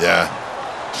 Yeah.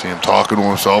 See him talking to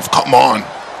himself. Come on.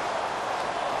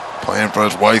 Playing for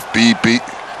his wife, baby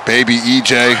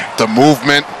EJ. The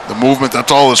movement,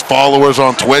 that's all his followers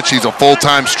on Twitch. He's a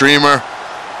full-time streamer.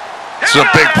 This is a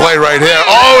big play right here.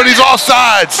 Oh, and he's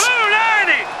offsides.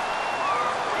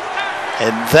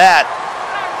 And that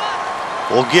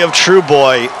will give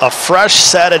Trueboy a fresh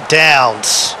set of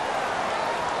downs.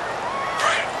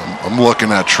 I'm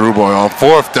looking at Trueboy on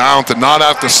 4th down to not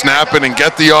have to snap it and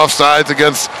get the offsides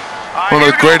against one of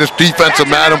the greatest defensive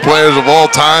Madden players of all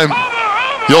time.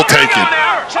 You'll take it.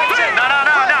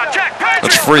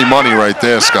 That's free money right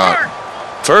there, Scott.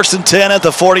 1st and 10 at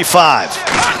the 45.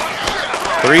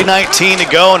 3:19 to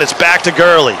go, and it's back to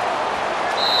Gurley.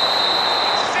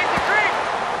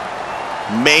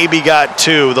 Maybe got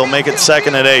 2. They'll make it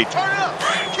 2nd and 8.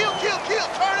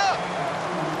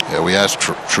 Yeah, we asked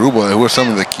Trueboy, who are some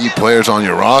of the key players on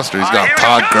your roster? He's got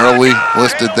Todd Gurley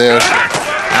listed there.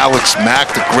 Alex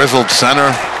Mack, the grizzled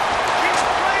center.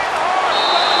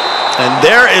 And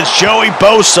there is Joey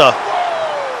Bosa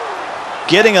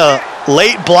getting a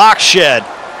late block shed.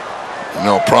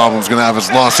 No Problem's going to have his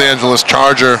Los Angeles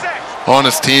Charger on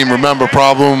his team. Remember,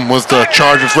 Problem was the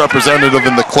Chargers representative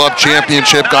in the club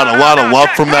championship. Got a lot of love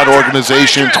from that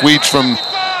organization. Tweets from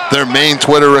their main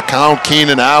Twitter account,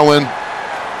 Keenan Allen.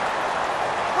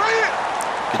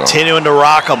 Continuing to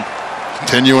rock him.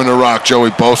 Continuing to rock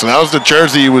Joey Bosa. That was the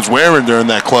jersey he was wearing during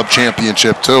that club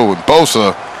championship, too. And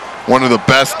Bosa, one of the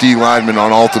best D linemen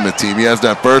on Ultimate Team. He has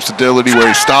that versatility where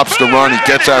he stops the run, he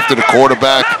gets after the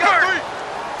quarterback.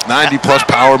 90-plus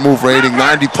power move rating,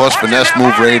 90-plus finesse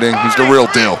move rating. He's the real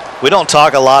deal. We don't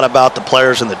talk a lot about the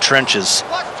players in the trenches,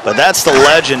 but that's the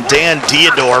legend, Dan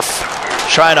Dierdorf,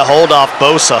 trying to hold off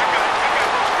Bosa.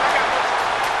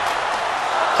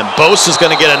 And Bosa's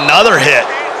going to get another hit.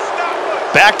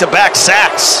 Back-to-back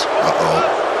sacks. Uh-oh.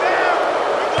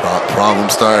 Problem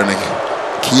starting to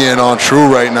key in on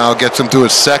True right now. Gets him to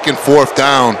his 2nd, 4th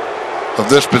down of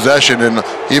this possession, and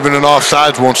even an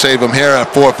offsides won't save him here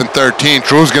at 4th and 13.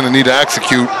 True's going to need to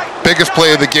execute. Biggest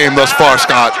play of the game thus far,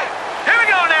 Scott. Here we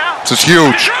go now. This is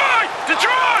huge.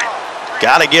 Detroit.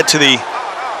 Got to get to the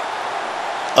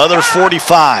other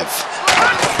 45.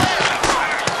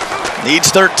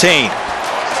 Needs 13.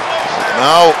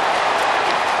 No.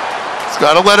 He's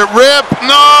got to let it rip.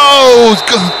 No.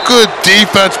 Good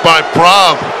defense by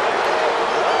Prob.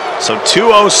 So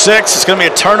 2:06. It's going to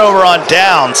be a turnover on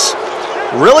downs.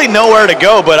 Really nowhere to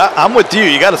go, but I'm with you.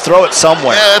 You got to throw it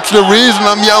somewhere. Yeah, that's the reason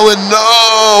I'm yelling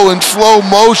no in slow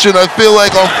motion. I feel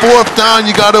like on 4th down,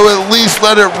 you got to at least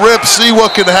let it rip, see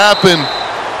what can happen.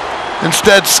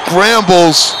 Instead,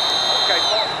 scrambles.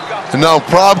 And now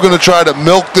Prob going to try to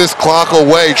milk this clock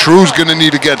away. True's going to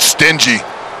need to get stingy.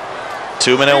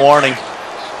 2-minute warning.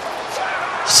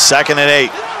 2nd and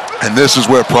 8. And this is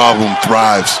where Problem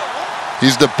thrives.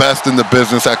 He's the best in the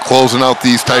business at closing out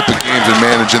these type of games and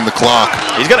managing the clock.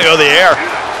 He's going to go to the air.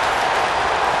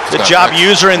 Good job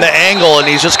using the angle, and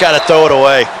he's just got to throw it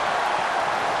away.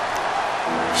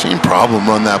 Seen Problem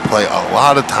run that play a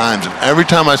lot of times, and every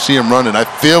time I see him run it, I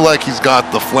feel like he's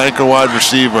got the flanker wide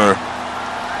receiver.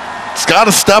 He's got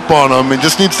to step on him and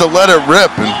just needs to let it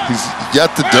rip, and he's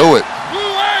yet to do it.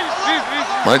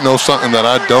 Might know something that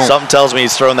I don't. Something tells me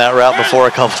he's thrown that route before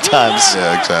a couple times.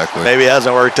 Yeah, exactly. Maybe it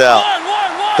hasn't worked out.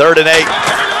 3rd and 8.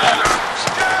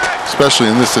 Especially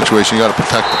in this situation, you got to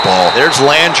protect the ball. There's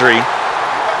Landry.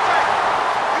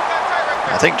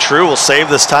 I think True will save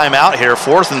this timeout here.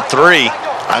 4th and 3.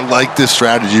 I like this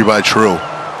strategy by True.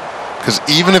 Because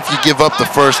even if you give up the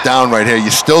first down right here,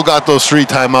 you still got those 3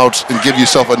 timeouts and give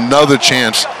yourself another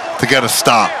chance to get a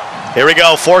stop. Here we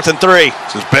go, 4th and 3.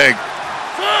 This is big.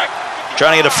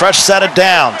 Trying to get a fresh set of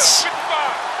downs.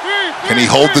 Can he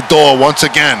hold the door once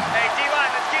again?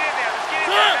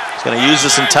 He's going to use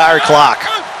this entire clock.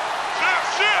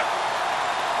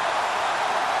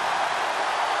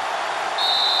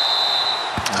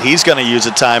 He's going to use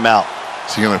a timeout.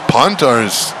 Is he going to punt, or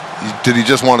did he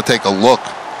just want to take a look?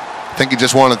 I think he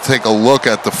just wanted to take a look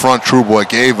at the front Trueboy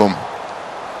gave him.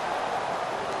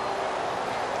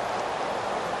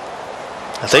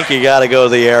 I think you got to go to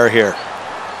the air here.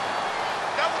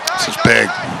 This is big.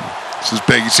 This is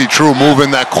big. You see True moving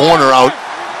that corner out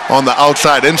on the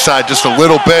outside, inside just a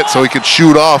little bit so he could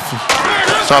shoot off.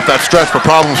 Stop that stretch, but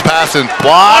Problem's passing.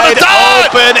 Wide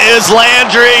open is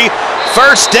Landry.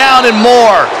 1st down and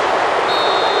more.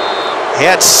 He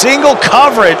had single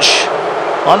coverage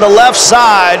on the left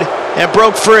side and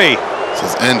broke free.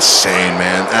 This is insane,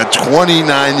 man. At 29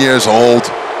 years old,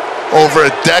 over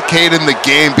a decade in the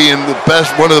game, being the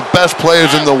best, one of the best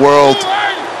players in the world,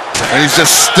 and he's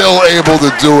just still able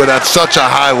to do it at such a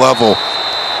high level.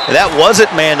 And that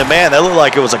wasn't man-to-man. That looked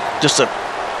like it was just a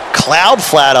cloud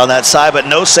flat on that side, but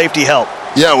no safety help.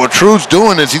 Yeah, what True's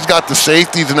doing is he's got the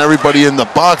safeties and everybody in the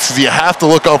boxes. You have to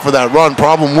look out for that run.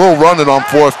 Problem will run it on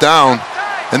 4th down.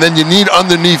 And then you need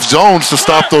underneath zones to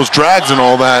stop those drags and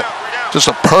all that. Just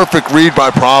a perfect read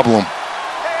by Problem.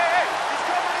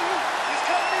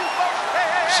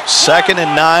 2nd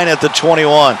and 9 at the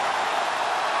 21.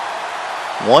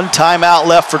 1 timeout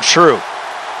left for True.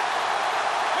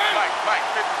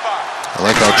 I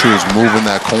like how True's moving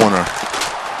that corner.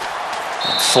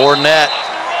 Fournette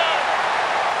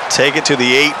take it to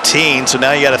the 18, so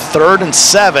now you got a 3rd and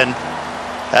 7.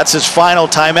 That's his final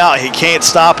timeout. He can't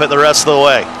stop it the rest of the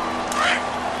way.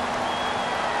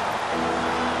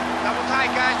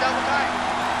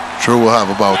 True will have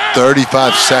about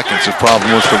 35 seconds if Problem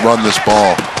wants to run this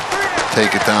ball.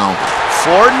 Take it down.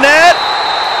 Fournette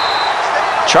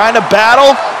trying to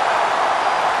battle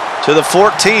to the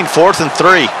 14, 4th and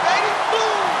 3.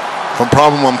 From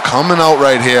Problem, I'm coming out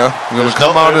right here. I'm going to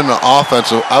come out in an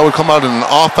offensive. I would come out in an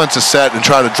offensive set and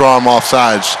try to draw him off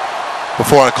sides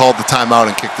before I called the timeout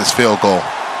and kicked this field goal.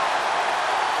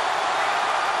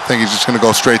 I think he's just going to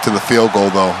go straight to the field goal,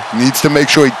 though. Needs to make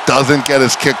sure he doesn't get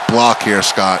his kick blocked here,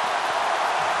 Scott.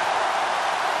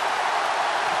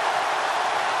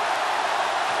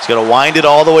 He's going to wind it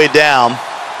all the way down.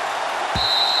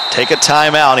 Take a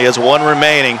timeout. He has 1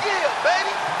 remaining.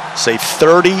 It's a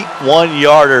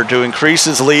 31-yarder to increase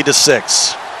his lead to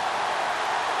 6.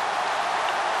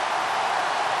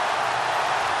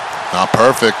 Not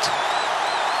perfect.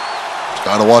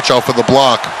 Got to watch out for the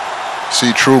block.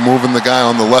 See True moving the guy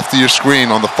on the left of your screen,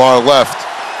 on the far left.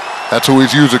 That's who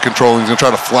he's user controlling. He's going to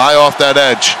try to fly off that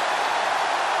edge.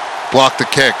 Block the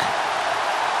kick.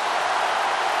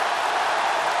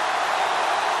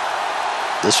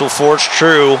 This will force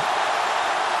True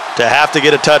to have to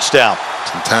get a touchdown.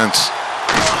 It's intense.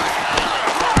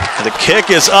 And the kick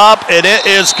is up, and it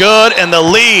is good, and the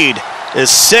lead is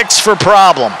 6 for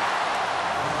Problem.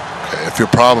 Okay, if you're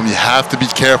Problem, you have to be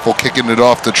careful kicking it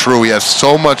off to True. He has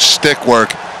so much stick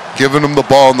work. Giving him the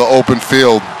ball in the open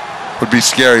field would be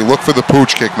scary. Look for the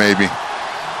pooch kick, maybe.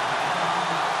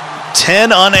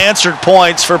 10 unanswered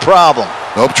points for Problem.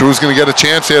 Nope, True's going to get a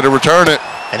chance here to return it.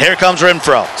 And here comes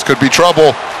Renfro. This could be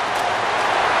trouble.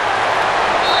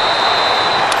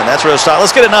 And that's where it'll stop.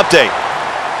 Let's get an update.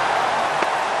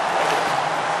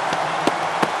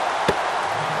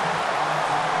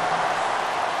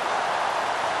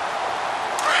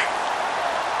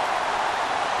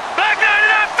 Back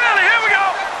 99 Philly, here we go.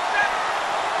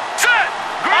 Set.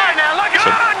 All right, now look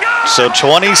on, go. So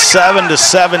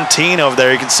 27-17 over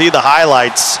there. You can see the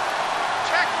highlights.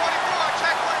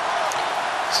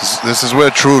 This is where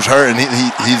True's hurting.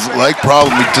 He's like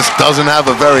Problem. He just doesn't have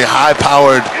a very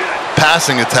high-powered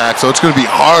passing attack, so it's going to be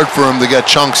hard for him to get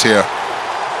chunks here.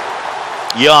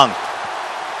 Young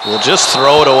will just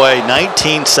throw it away.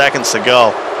 19 seconds to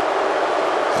go.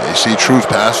 Yeah, you see True's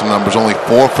passing numbers, only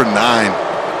 4 for 9.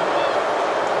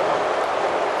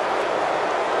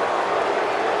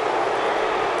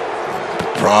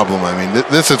 Problem, I mean,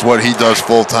 this is what he does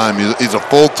full-time. He's a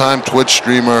full-time Twitch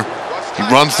streamer. He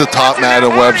runs the Top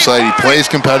Madden website. He plays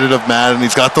competitive Madden.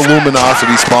 He's got the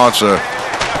Luminosity sponsor.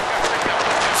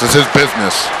 This is his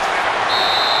business.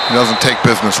 He doesn't take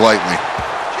business lightly.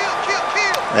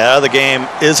 Now the game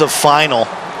is a final.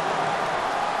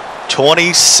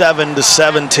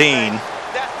 27-17.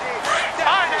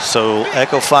 So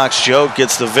Echo Fox Joke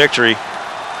gets the victory.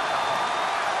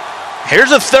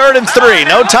 Here's a 3rd and 3.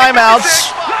 No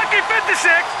timeouts.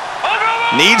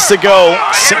 Needs to go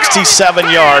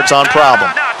 67 yards on Problem.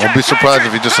 Won't be surprised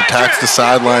if he just attacks the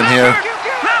sideline here.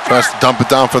 Tries to dump it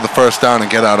down for the first down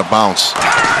and get out of bounds.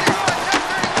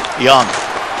 Young.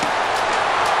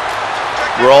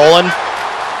 Rolling.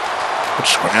 Good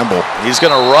scramble. He's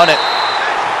going to run it.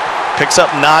 Picks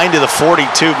up 9 to the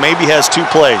 42. Maybe has 2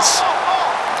 plays.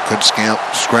 Good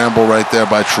scramble right there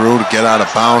by True to get out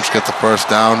of bounds, get the first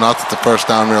down. Not that the first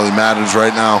down really matters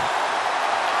right now.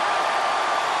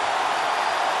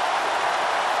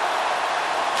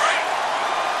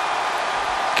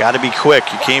 Got to be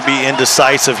quick. You can't be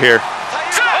indecisive here.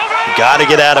 You got to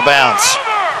get out of bounds.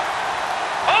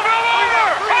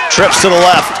 Trips to the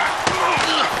left.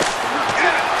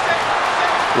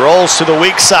 Rolls to the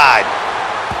weak side.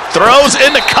 Throws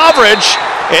into coverage,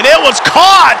 and it was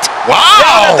caught. Wow!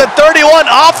 Down at the 31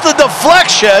 off the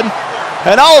deflection,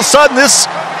 and all of a sudden this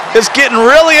is getting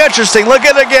really interesting. Look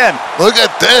at it again. Look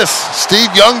at this.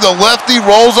 Steve Young, the lefty,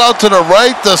 rolls out to the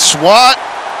right, the swat,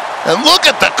 and look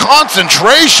at the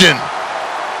concentration.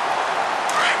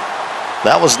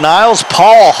 That was Niles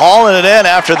Paul hauling it in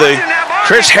after the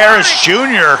Chris Harris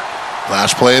Jr.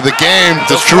 Last play of the game.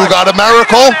 Does True got a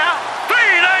miracle?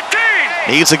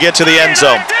 Needs to get to the end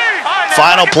zone.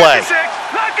 Final play.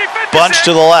 Bunch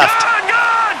to the left.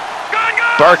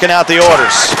 Barking out the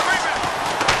orders.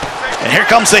 And here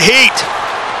comes the heat.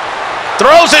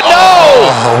 Throws it, no!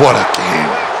 Oh, what a game.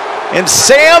 And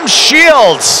Sam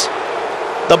Shields,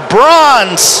 the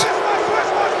bronze,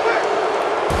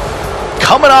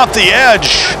 coming off the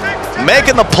edge,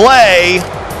 making the play,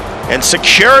 and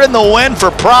securing the win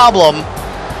for Problem.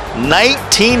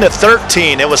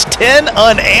 19-13. It was 10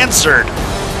 unanswered.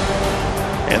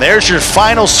 And there's your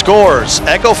final scores.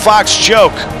 Echo Fox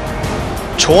Joke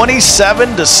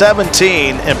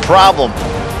 27-17 and Problem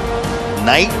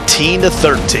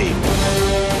 19-13.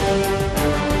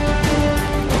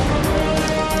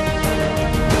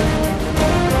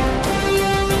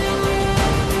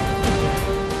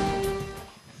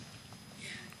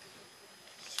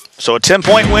 So a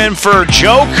 10-point win for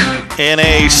Joke and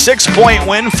a 6-point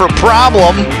win for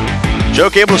Problem.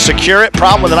 Joke able to secure it.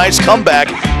 Problem with a nice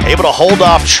comeback. Able to hold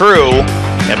off True.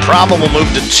 And Problem will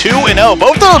move to 2-0.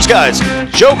 Both of those guys,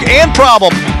 Joke and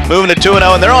Problem, moving to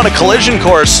 2-0. And they're on a collision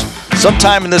course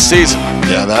sometime in this season.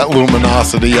 Yeah, that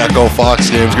Luminosity Echo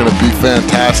Fox game is going to be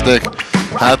fantastic.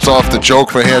 Hats off to Joke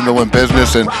for handling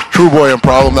business, and Trueboy and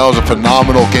Problem, that was a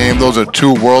phenomenal game. Those are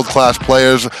 2 world-class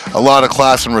players. A lot of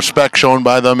class and respect shown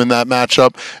by them in that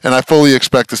matchup, and I fully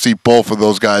expect to see both of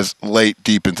those guys late,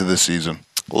 deep into this season.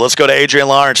 Well, let's go to Adrian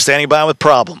Lawrence, standing by with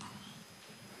Problem.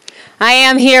 I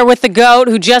am here with the GOAT,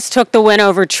 who just took the win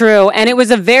over True, and it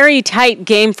was a very tight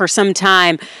game for some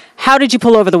time. How did you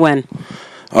pull over the win?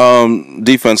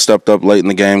 Defense stepped up late in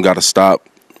the game, got a stop.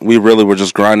 We really were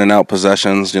just grinding out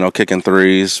possessions, kicking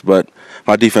threes, but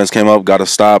my defense came up, got a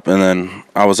stop, and then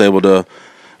I was able to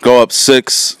go up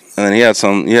 6, and then he had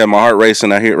my heart racing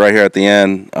right here at the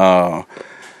end.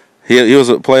 He was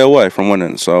a play away from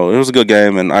winning, so it was a good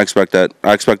game, and I expect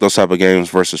those type of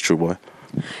games versus Trueboy.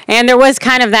 And there was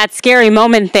kind of that scary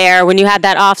moment there when you had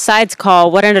that offsides call.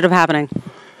 What ended up happening?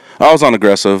 I was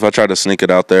unaggressive. I tried to sneak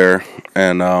it out there,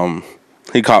 and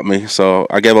he caught me, so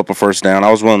I gave up a first down.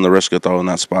 I was willing to risk it, though, in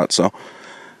that spot, so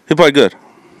he played good.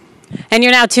 And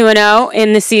you're now 2-0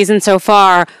 in the season so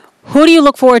far. Who do you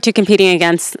look forward to competing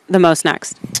against the most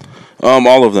next?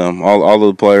 All of them, all of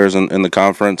the players in the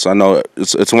conference. I know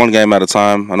it's one game at a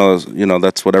time. I know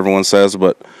that's what everyone says,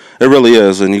 but it really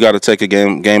is, and you got to take a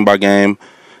game by game,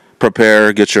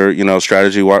 prepare, get your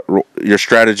strategy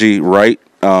right,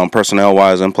 personnel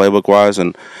wise and playbook wise,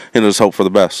 and just hope for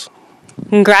the best.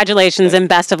 Congratulations and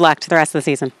best of luck to the rest of the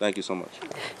season. Thank you so much.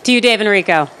 To you, Dave and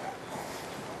Rico.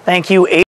 Thank you.